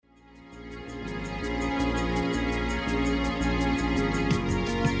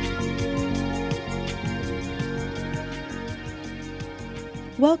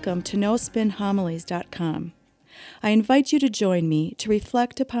Welcome to NoSpinHomilies.com. I invite you to join me to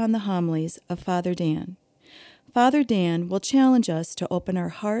reflect upon the homilies of Father Dan. Father Dan will challenge us to open our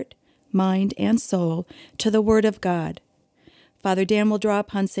heart, mind, and soul to the Word of God. Father Dan will draw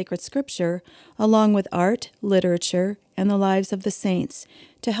upon sacred scripture along with art, literature, and the lives of the saints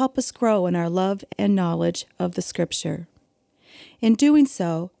to help us grow in our love and knowledge of the scripture. In doing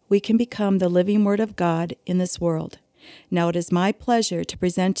so, we can become the living Word of God in this world. Now it is my pleasure to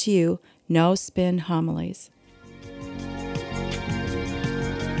present to you No Spin Homilies.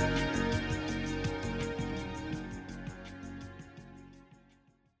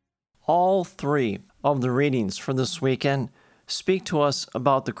 All three of the readings for this weekend speak to us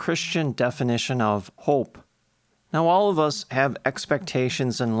about the Christian definition of hope. Now, all of us have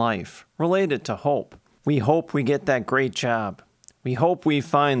expectations in life related to hope. We hope we get that great job. We hope we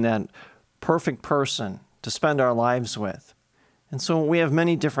find that perfect person to spend our lives with. And so we have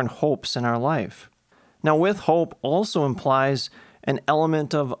many different hopes in our life. Now, with hope also implies an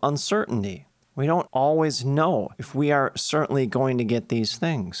element of uncertainty. We don't always know if we are certainly going to get these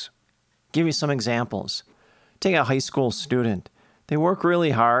things. Give you some examples. Take a high school student. They work really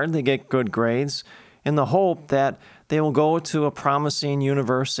hard, they get good grades, in the hope that they will go to a promising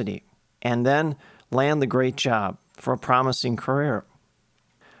university and then land the great job for a promising career.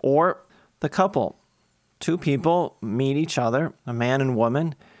 Or the couple. Two people meet each other, a man and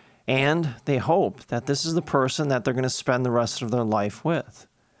woman, and they hope that this is the person that they're going to spend the rest of their life with.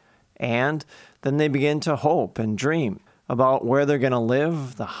 And then they begin to hope and dream about where they're going to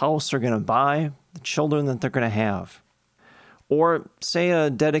live, the house they're going to buy, the children that they're going to have. Or say a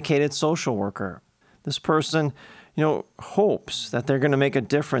dedicated social worker. This person, hopes that they're going to make a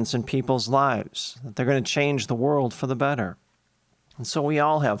difference in people's lives, that they're going to change the world for the better. And so we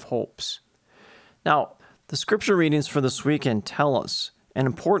all have hopes. Now, the scripture readings for this weekend tell us an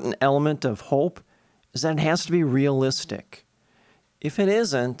important element of hope is that it has to be realistic. If it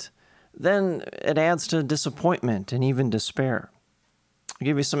isn't, then it adds to disappointment and even despair. I'll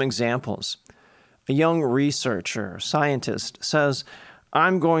give you some examples. A young researcher, scientist, says,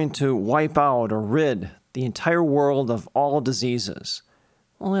 "I'm going to wipe out or rid the entire world of all diseases."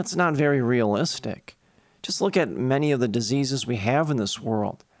 Well, that's not very realistic. Just look at many of the diseases we have in this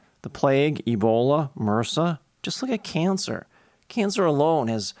world. The plague, Ebola, MRSA. Just look at cancer. Cancer alone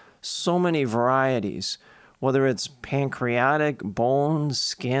has so many varieties, whether it's pancreatic, bone,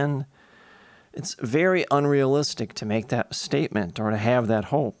 skin. It's very unrealistic to make that statement or to have that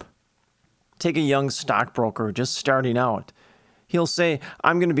hope. Take a young stockbroker just starting out. He'll say,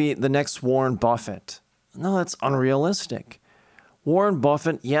 "I'm going to be the next Warren Buffett." No, that's unrealistic. Warren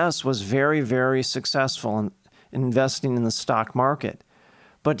Buffett, yes, was very, very successful in investing in the stock market,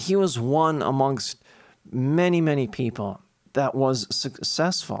 but he was one amongst many, many people that was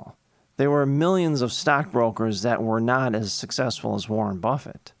successful. There were millions of stockbrokers that were not as successful as Warren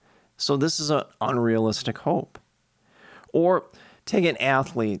Buffett. So this is an unrealistic hope. Or take an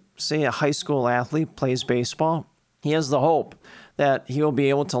athlete, say a high school athlete plays baseball. He has the hope that he will be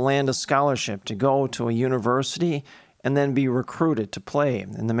able to land a scholarship to go to a university and then be recruited to play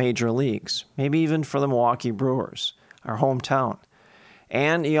in the major leagues, maybe even for the Milwaukee Brewers, our hometown.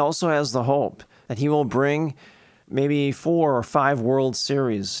 And he also has the hope that he will bring maybe 4 or 5 World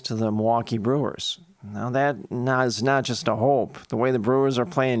Series to the Milwaukee Brewers. Now that is not just a hope. The way the Brewers are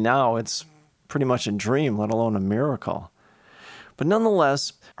playing now, it's pretty much a dream, let alone a miracle. But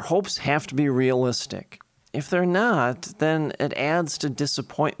nonetheless, our hopes have to be realistic. If they're not, then it adds to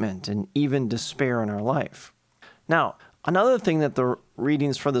disappointment and even despair in our life. Now, another thing that the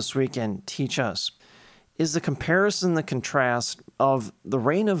readings for this weekend teach us is the comparison, the contrast of the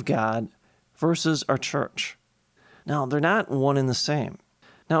reign of God versus our church. Now, they're not one and the same.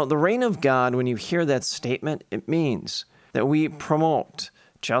 Now, the reign of God, when you hear that statement, it means that we promote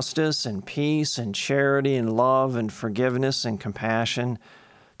justice and peace and charity and love and forgiveness and compassion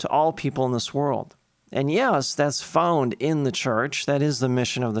to all people in this world. And yes, that's found in the church. That is the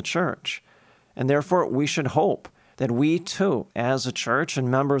mission of the church. And therefore, we should hope that we too, as a church and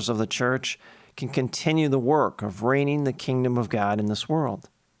members of the church, can continue the work of reigning the kingdom of God in this world.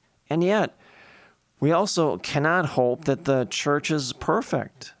 And yet, we also cannot hope that the church is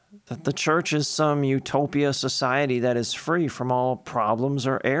perfect, that the church is some utopia society that is free from all problems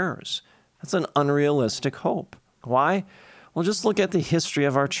or errors. That's an unrealistic hope. Why? Well, just look at the history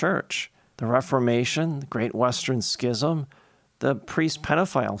of our church. The Reformation, the Great Western Schism, the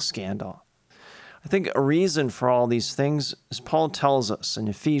priest-pedophile scandal. I think a reason for all these things is Paul tells us in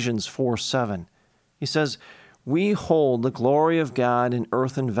Ephesians 4:7. He says, "We hold the glory of God in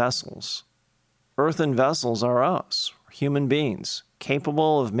earthen vessels." Earthen vessels are us, human beings.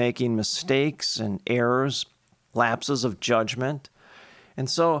 capable of making mistakes and errors, lapses of judgment. And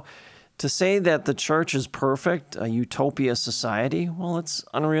so to say that the church is perfect, a utopia society, well, it's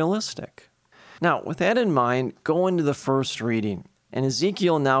unrealistic. Now, with that in mind, go into the first reading. And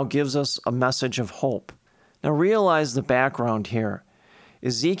Ezekiel now gives us a message of hope. Now realize the background here.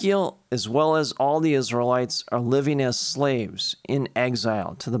 Ezekiel, as well as all the Israelites, are living as slaves in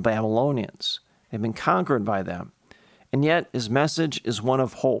exile to the Babylonians. They've been conquered by them. And yet his message is one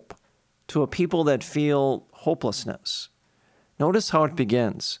of hope to a people that feel hopelessness. Notice how it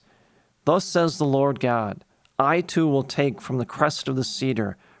begins. Thus says the Lord God, I too will take from the crest of the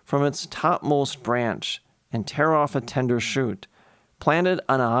cedar, from its topmost branch, and tear off a tender shoot, planted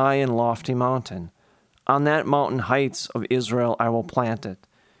on a high and lofty mountain. On that mountain heights of Israel I will plant it.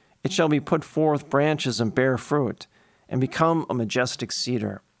 It shall be put forth branches and bear fruit, and become a majestic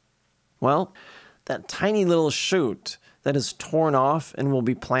cedar. Well, that tiny little shoot that is torn off and will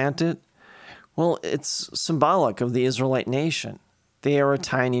be planted, well, it's symbolic of the Israelite nation. They are a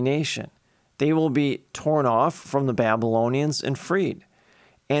tiny nation. They will be torn off from the Babylonians and freed.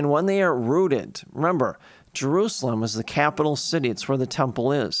 And when they are rooted, remember, Jerusalem is the capital city. It's where the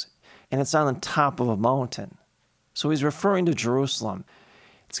temple is. And it's on the top of a mountain. So he's referring to Jerusalem.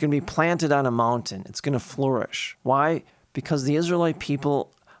 It's going to be planted on a mountain. It's going to flourish. Why? Because the Israelite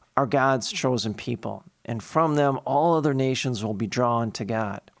people are God's chosen people. And from them, all other nations will be drawn to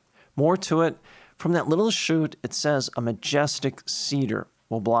God. More to it, from that little shoot, it says a majestic cedar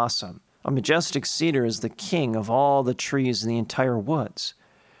will blossom. A majestic cedar is the king of all the trees in the entire woods.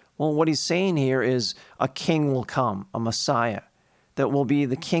 Well, what he's saying here is a king will come, a Messiah, that will be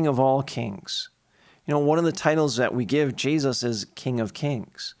the King of all kings. You know, one of the titles that we give Jesus is King of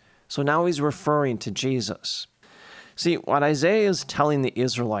Kings. So now he's referring to Jesus. See, what Isaiah is telling the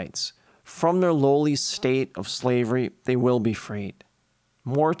Israelites, from their lowly state of slavery, they will be freed.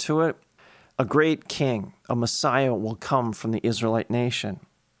 More to it, a great king, a Messiah will come from the Israelite nation.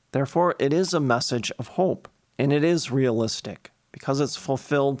 Therefore, it is a message of hope, and it is realistic because it's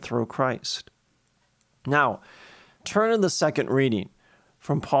fulfilled through Christ. Now, turn to the second reading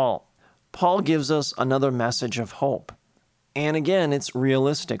from Paul. Paul gives us another message of hope. And again, it's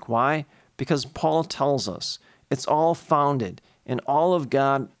realistic. Why? Because Paul tells us it's all founded in all of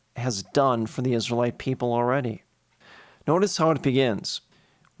God has done for the Israelite people already. Notice how it begins.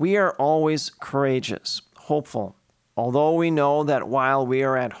 We are always courageous, hopeful, although we know that while we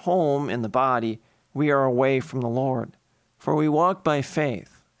are at home in the body, we are away from the Lord. For we walk by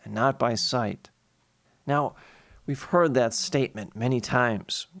faith and not by sight. Now, we've heard that statement many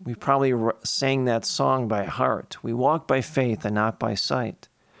times. We probably sang that song by heart. We walk by faith and not by sight.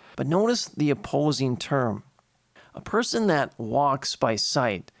 But notice the opposing term. A person that walks by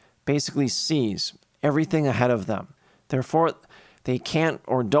sight basically sees everything ahead of them. Therefore, they can't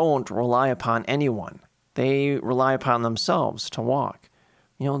or don't rely upon anyone. They rely upon themselves to walk.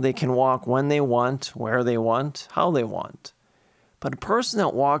 You know, they can walk when they want, where they want, how they want. But a person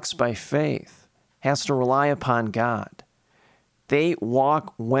that walks by faith has to rely upon God. They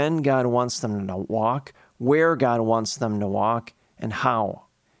walk when God wants them to walk, where God wants them to walk, and how.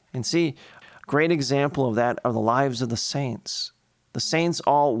 And see, a great example of that are the lives of the saints. The saints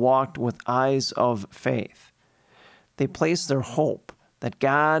all walked with eyes of faith. They placed their hope that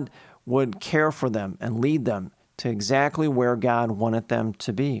God would care for them and lead them to exactly where God wanted them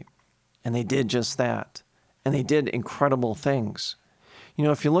to be. And they did just that. And they did incredible things. You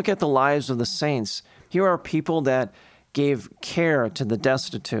know, if you look at the lives of the saints, here are people that gave care to the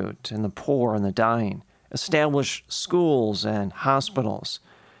destitute and the poor and the dying, established schools and hospitals,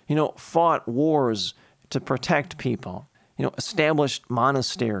 fought wars to protect people, established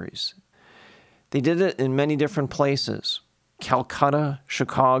monasteries. They did it in many different places: Calcutta,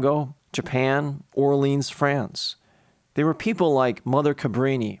 Chicago, Japan, Orleans, France. They were people like Mother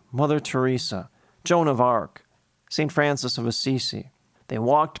Cabrini, Mother Teresa, Joan of Arc, St. Francis of Assisi. They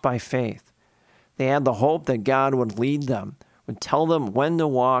walked by faith. They had the hope that God would lead them, would tell them when to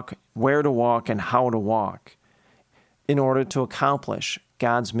walk, where to walk, and how to walk in order to accomplish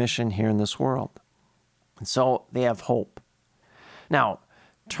God's mission here in this world. And so they have hope. Now,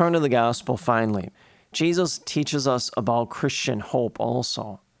 turn to the gospel finally. Jesus teaches us about Christian hope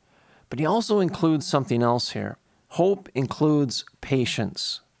also. But he also includes something else here. Hope includes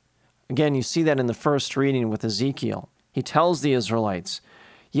patience. Again, you see that in the first reading with Ezekiel. He tells the Israelites,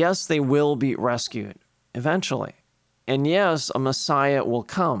 yes, they will be rescued eventually. And yes, a Messiah will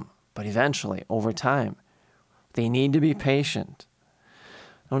come, but eventually, over time. They need to be patient.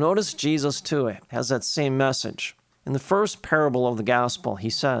 Now notice Jesus, too, has that same message. In the first parable of the gospel, he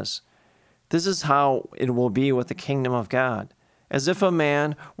says, this is how it will be with the kingdom of God. as if a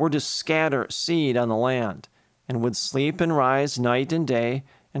man were to scatter seed on the land, and would sleep and rise night and day,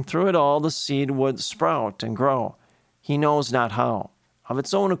 and through it all the seed would sprout and grow. He knows not how. Of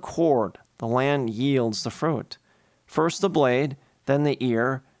its own accord the land yields the fruit. First the blade, then the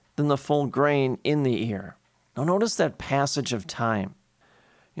ear, then the full grain in the ear. Now notice that passage of time.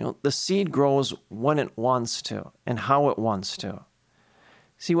 The seed grows when it wants to and how it wants to.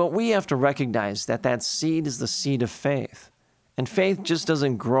 See, what we have to recognize that seed is the seed of faith. And faith just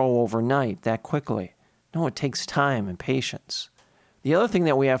doesn't grow overnight that quickly. No, it takes time and patience. The other thing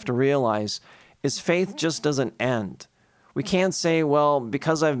that we have to realize is faith just doesn't end. We can't say, well,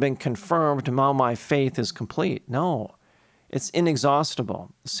 because I've been confirmed, now my faith is complete. No, it's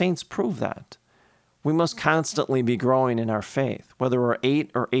inexhaustible. The saints prove that. We must constantly be growing in our faith, whether we're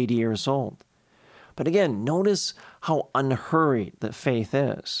 8 or 80 years old. But again, notice how unhurried the faith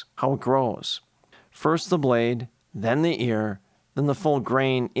is, how it grows. First the blade, then the ear, then the full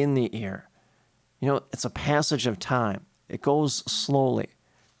grain in the ear. It's a passage of time. It goes slowly.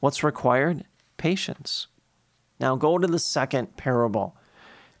 What's required? Patience. Now go to the second parable.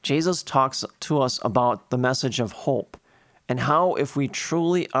 Jesus talks to us about the message of hope and how if we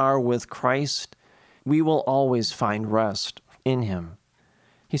truly are with Christ, we will always find rest in him.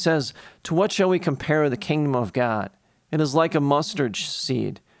 He says, "To what shall we compare the kingdom of God? It is like a mustard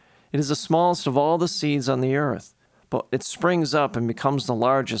seed. It is the smallest of all the seeds on the earth, but it springs up and becomes the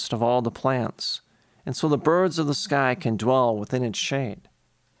largest of all the plants. And so the birds of the sky can dwell within its shade."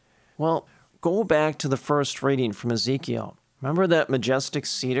 Well, go back to the first reading from Ezekiel. Remember that majestic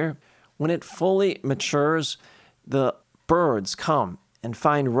cedar? When it fully matures, the birds come and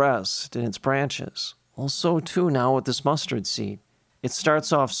find rest in its branches. Well, so too now with this mustard seed. It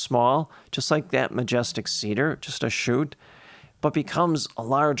starts off small, just like that majestic cedar, just a shoot, but becomes a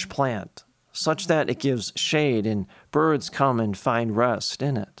large plant, such that it gives shade and birds come and find rest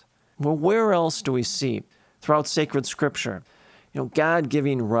in it. Well, where else do we see throughout sacred scripture, God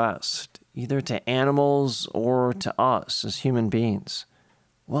giving rest, either to animals or to us as human beings?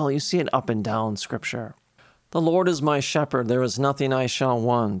 Well, you see it up and down scripture. "The Lord is my shepherd, there is nothing I shall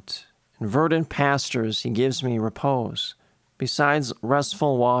want. In verdant pastures he gives me repose. Besides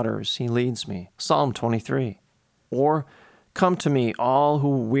restful waters he leads me." Psalm 23. Or, "Come to me, all who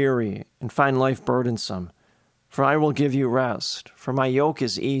weary and find life burdensome, for I will give you rest. For my yoke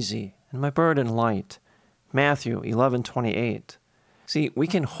is easy and my burden light." Matthew 11:28. See, we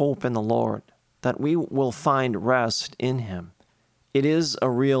can hope in the Lord that we will find rest in him. It is a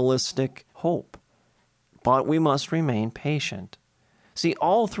realistic hope, but we must remain patient. See,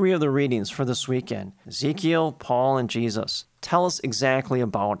 all three of the readings for this weekend, Ezekiel, Paul, and Jesus, tell us exactly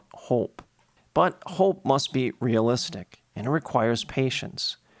about hope. But hope must be realistic, and it requires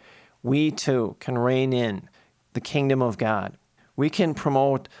patience. We, too, can rein in the kingdom of God. We can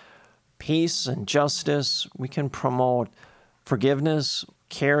promote peace and justice. We can promote forgiveness,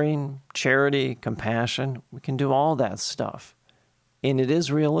 caring, charity, compassion. We can do all that stuff. And it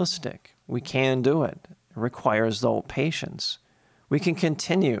is realistic. We can do it. It requires, though, patience. We can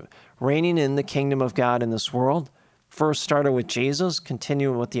continue reigning in the kingdom of God in this world. First started with Jesus,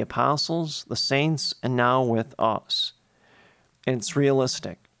 continuing with the apostles, the saints, and now with us. And it's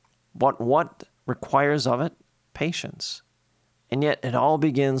realistic. But what requires of it? Patience. And yet it all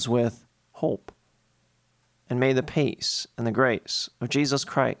begins with hope. And may the peace and the grace of Jesus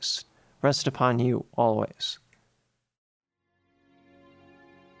Christ rest upon you always.